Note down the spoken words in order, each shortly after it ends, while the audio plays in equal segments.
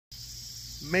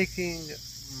making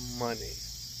money,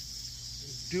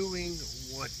 doing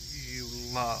what you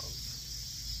love.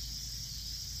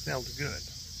 Sounds good.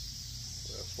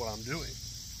 That's what I'm doing.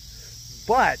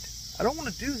 But I don't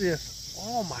want to do this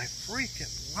all my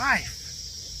freaking life.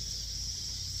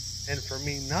 And for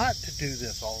me not to do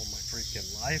this all my freaking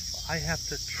life, I have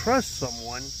to trust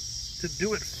someone to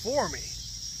do it for me.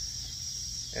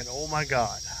 And oh my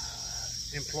God,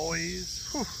 employees,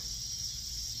 whew,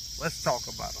 let's talk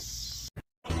about them.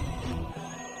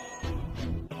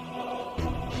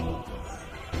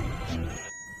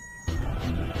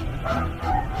 I'ma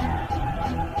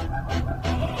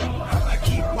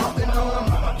keep walking on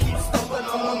them, I'ma keep stomping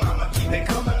on them, I'ma keep it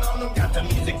coming on them, got the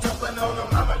music jumping on them,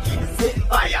 I'ma keep setting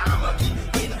fire, I'ma keep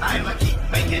getting high, I'ma keep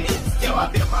making it still, I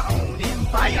build my own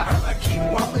empire. I'ma keep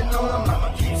walking on them,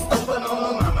 I'ma keep stomping on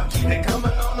them, I'ma keep it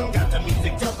coming on them, got the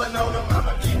music jumping on them,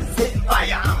 I'ma keep setting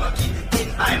fire, I'ma keep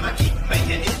getting high, I'ma keep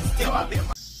making it still, I build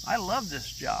my... I love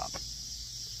this job.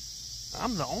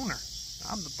 I'm the owner.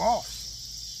 I'm the boss.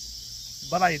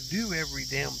 But I do every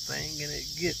damn thing and it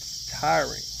gets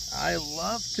tiring. I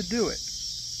love to do it,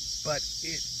 but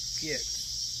it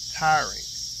gets tiring.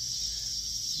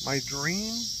 My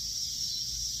dream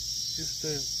is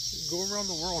to go around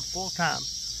the world full time,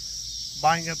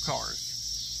 buying up cars,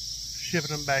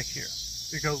 shipping them back here.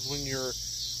 Because when you're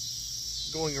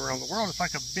going around the world, it's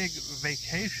like a big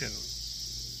vacation.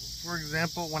 For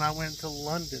example, when I went to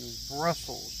London,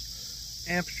 Brussels,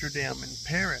 Amsterdam, and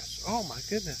Paris, oh my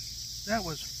goodness. That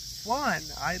was fun.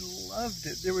 I loved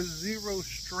it. There was zero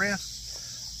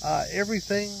stress.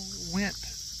 Everything went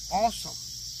awesome.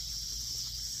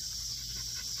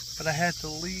 But I had to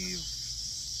leave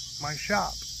my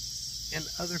shop in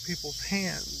other people's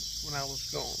hands when I was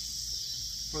gone.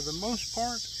 For the most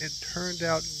part, it turned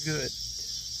out good.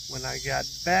 When I got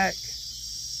back,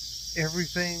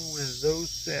 everything with those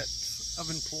sets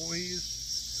of employees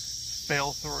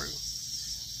fell through.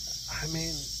 I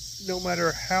mean, no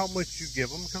matter how much you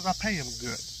give them, because I pay them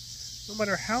good, no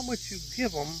matter how much you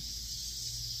give them,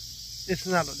 it's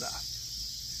not enough.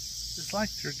 It's like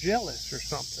they're jealous or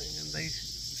something, and they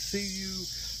see you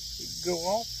go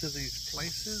off to these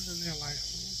places, and they're like,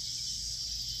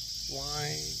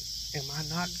 why am I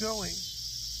not going?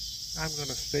 I'm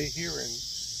going to stay here and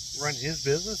run his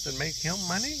business and make him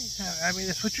money? I mean,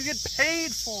 that's what you get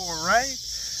paid for, right?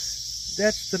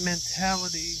 That's the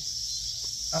mentality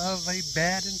of a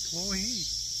bad employee.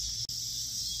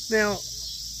 Now,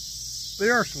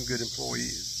 there are some good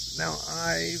employees. Now,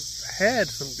 I've had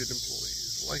some good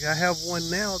employees. Like I have one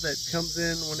now that comes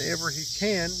in whenever he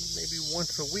can, maybe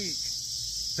once a week.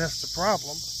 That's the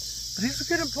problem. But he's a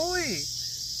good employee.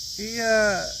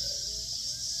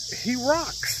 He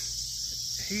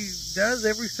rocks. He does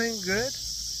everything good.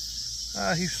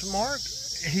 He's smart.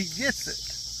 He gets it.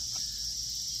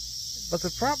 But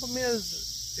the problem is,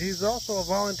 he's also a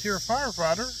volunteer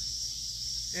firefighter,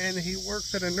 and he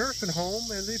works at a nursing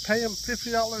home, and they pay him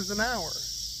 $50 an hour.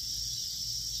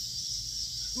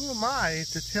 Who am I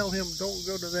to tell him don't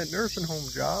go to that nursing home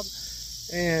job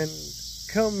and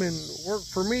come and work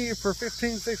for me for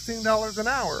 $15, $16 an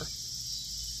hour?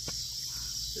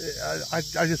 I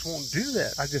just won't do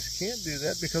that. I just can't do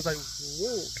that because I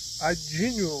won't. I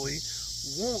genuinely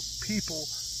want people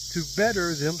to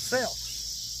better themselves.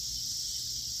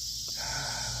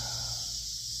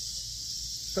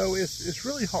 So it's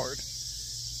really hard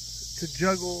to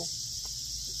juggle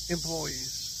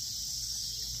employees.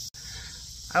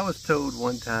 I was told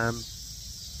one time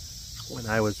when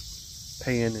I was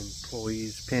paying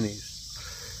employees pennies,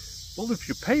 well, if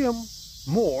you pay them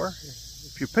more,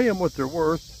 if you pay them what they're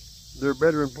worth, they're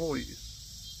better employees.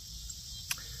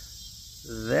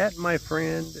 That, my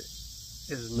friend,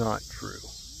 is not true.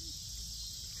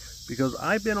 Because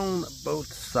I've been on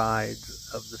both sides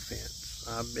of the fence.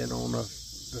 I've been on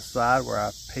the side where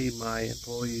I pay my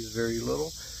employees very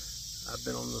little. I've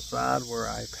been on the side where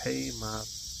I pay my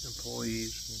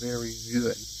employees very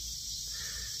good.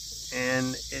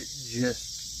 And it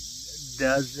just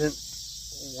doesn't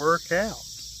work out.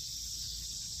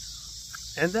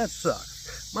 And that sucks.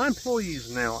 My employees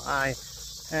now, I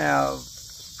have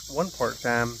one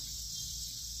part-time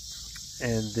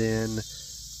and then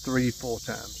 3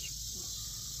 full-times.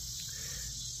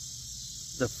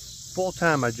 The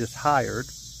full-time I just hired,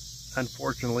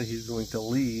 unfortunately, he's going to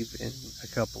leave in a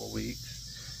couple of weeks.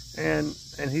 And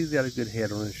he's got a good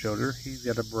head on his shoulder. He's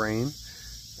got a brain.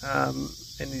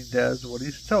 And he does what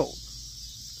he's told.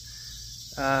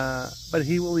 But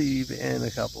he will leave in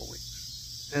a couple of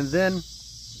weeks. And then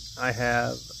I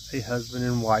have a husband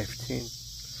and wife team.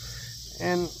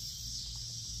 And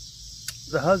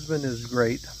the husband is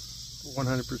great.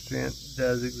 100%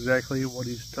 does exactly what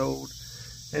he's told,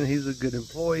 and he's a good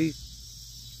employee.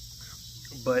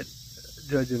 But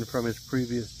judging from his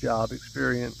previous job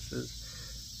experiences,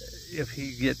 if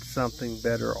he gets something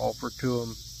better offered to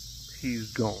him,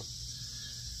 he's gone.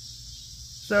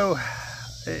 So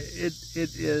it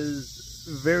is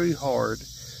very hard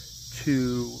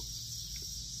to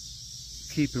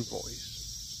keep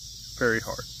employees. Very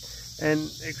hard. And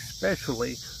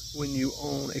especially when you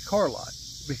own a car lot.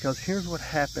 Because here's what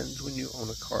happens when you own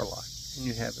a car lot and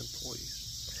you have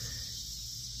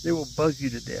employees. They will bug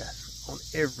you to death on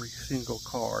every single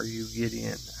car you get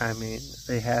in. I mean,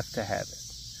 they have to have it.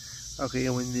 Okay,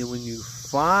 and when you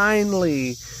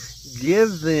finally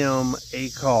give them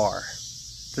a car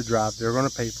to drive, they're going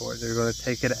to pay for it. They're going to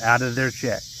take it out of their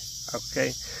check.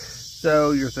 Okay,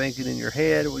 so you're thinking in your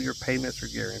head, well, your payments are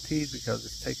guaranteed because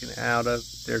it's taken out of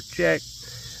their check.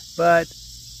 But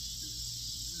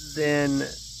then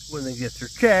when they get their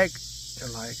check, they're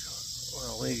like,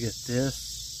 well, let me get this.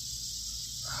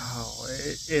 Oh,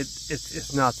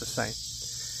 it's not the same.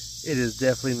 It is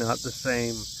definitely not the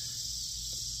same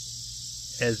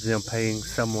as them paying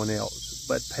someone else,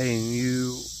 but paying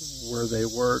you where they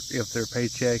work. If their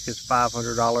paycheck is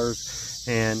 $500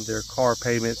 and their car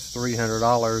payment's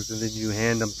 $300, and then you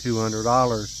hand them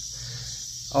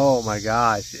 $200, oh my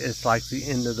gosh, it's like the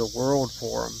end of the world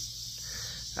for them.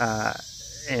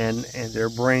 And their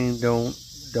brain don't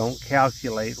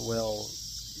calculate, well,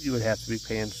 you would have to be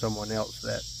paying someone else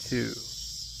that too.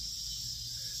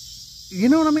 You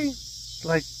know what I mean?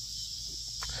 Like,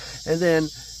 and then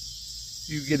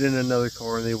you get in another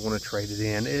car and they want to trade it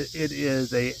in. It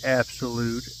is a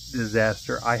absolute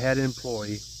disaster. I had an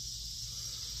employee,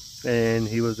 and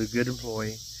he was a good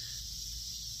employee,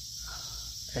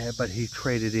 but he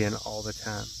traded in all the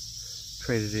time.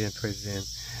 Traded in.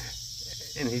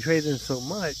 And he traded in so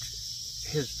much,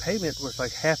 his payment was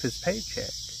like half his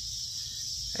paycheck.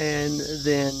 And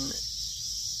then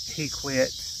he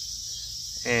quit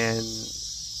and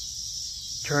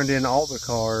turned in all the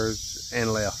cars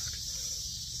and left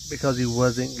because he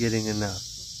wasn't getting enough.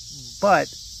 But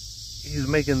he's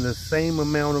making the same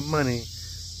amount of money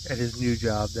at his new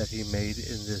job that he made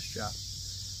in this job.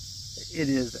 It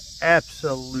is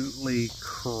absolutely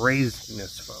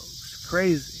craziness, folks.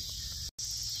 Crazy.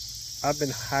 I've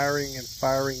been hiring and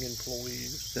firing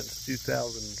employees since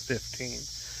 2015.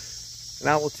 And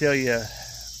I will tell you,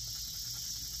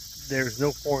 there's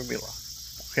no formula,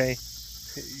 okay?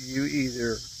 You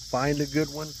either find a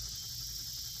good one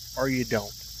or you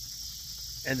don't.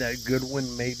 And that good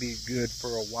one may be good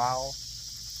for a while,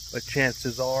 but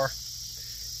chances are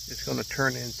it's going to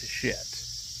turn into shit.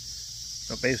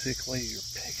 So basically, you're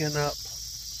picking up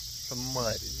some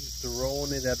mud and you're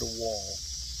throwing it at the wall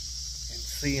and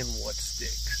seeing what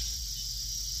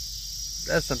sticks.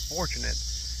 That's unfortunate,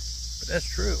 but that's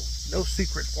true. No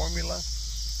secret formula,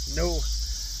 no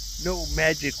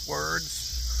magic words,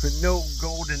 no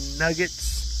golden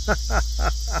nuggets.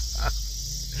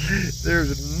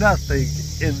 There's nothing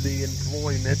in the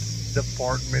employment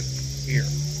department here.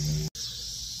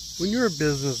 When you're a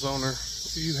business owner,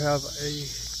 you have a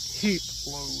heap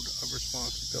load of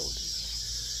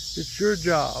responsibilities. It's your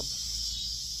job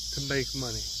to make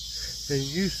money. And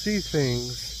you see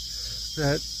things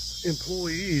that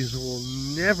employees will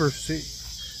never see.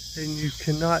 And you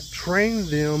cannot train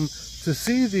them to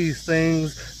see these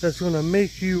things that's going to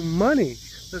make you money,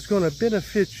 that's going to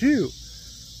benefit you.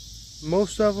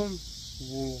 Most of them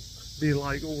will be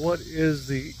like, what is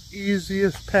the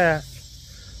easiest path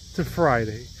to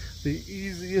Friday? The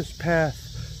easiest path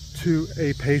to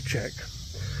a paycheck?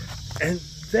 And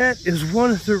that is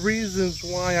one of the reasons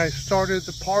why I started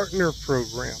the partner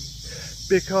program.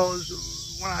 Because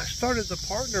when I started the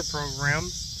partner program,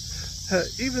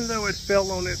 even though it fell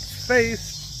on its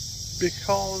face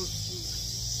because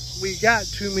we got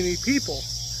too many people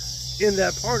in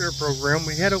that partner program,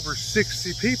 we had over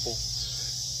 60 people.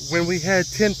 When we had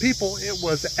 10 people, it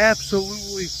was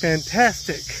absolutely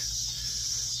fantastic.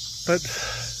 But,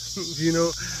 you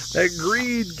know, that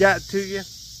greed got to you.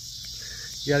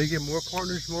 You got to get more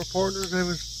partners. There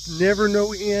was never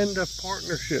no end of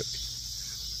partnerships.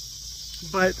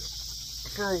 But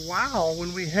for a while,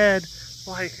 when we had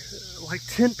like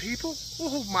 10 people,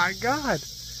 oh my God,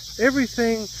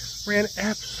 everything ran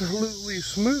absolutely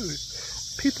smooth.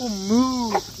 People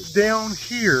moved down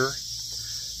here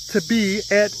to be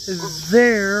at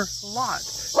their lot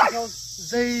because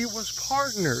they was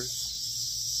partners.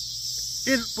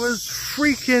 It was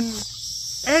freaking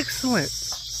excellent.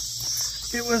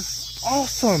 It was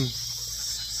awesome.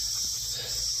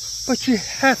 But you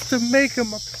have to make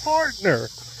them a partner.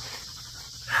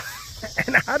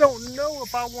 And I don't know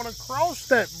if I want to cross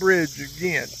that bridge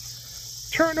again.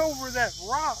 Turn over that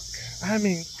rock. I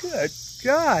mean, good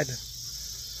God.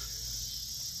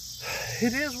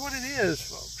 It is what it is,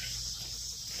 folks.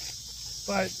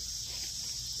 But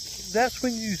that's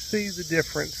when you see the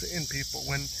difference in people,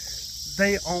 when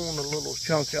they own a little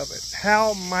chunk of it.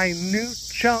 How minute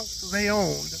chunk they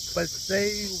owned, but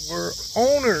they were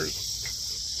owners.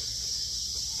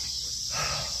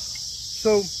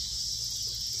 So,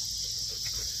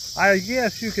 I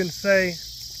guess you can say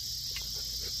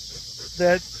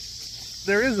that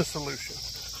there is a solution.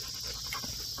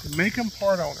 Make them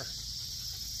part owner.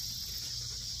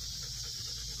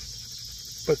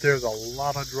 But there's a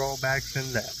lot of drawbacks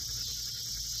in that.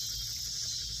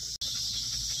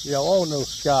 Y'all know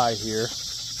Sky here.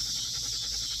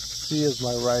 She is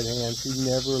my right hand. She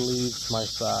never leaves my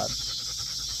side.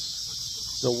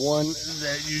 The one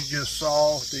that you just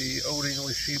saw, the Old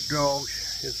English Sheepdog,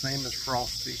 his name is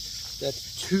Frosty.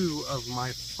 That's 2 of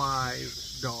my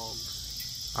 5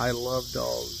 dogs. I love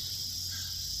dogs.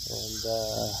 And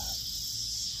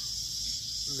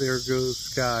there goes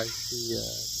Sky. She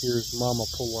hears Mama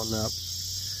pulling up.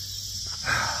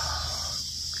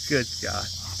 Good God.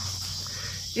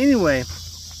 Anyway,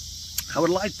 I would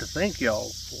like to thank y'all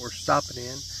for stopping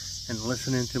in and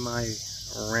listening to my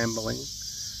rambling.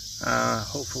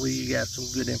 Hopefully you got some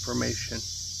good information.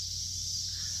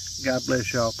 God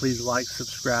bless y'all. Please like,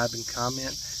 subscribe, and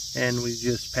comment. And we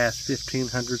just passed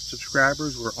 1,500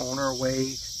 subscribers. We're on our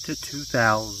way to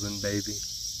 2,000, baby.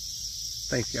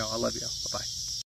 Thanks, y'all. I love y'all. Bye-bye.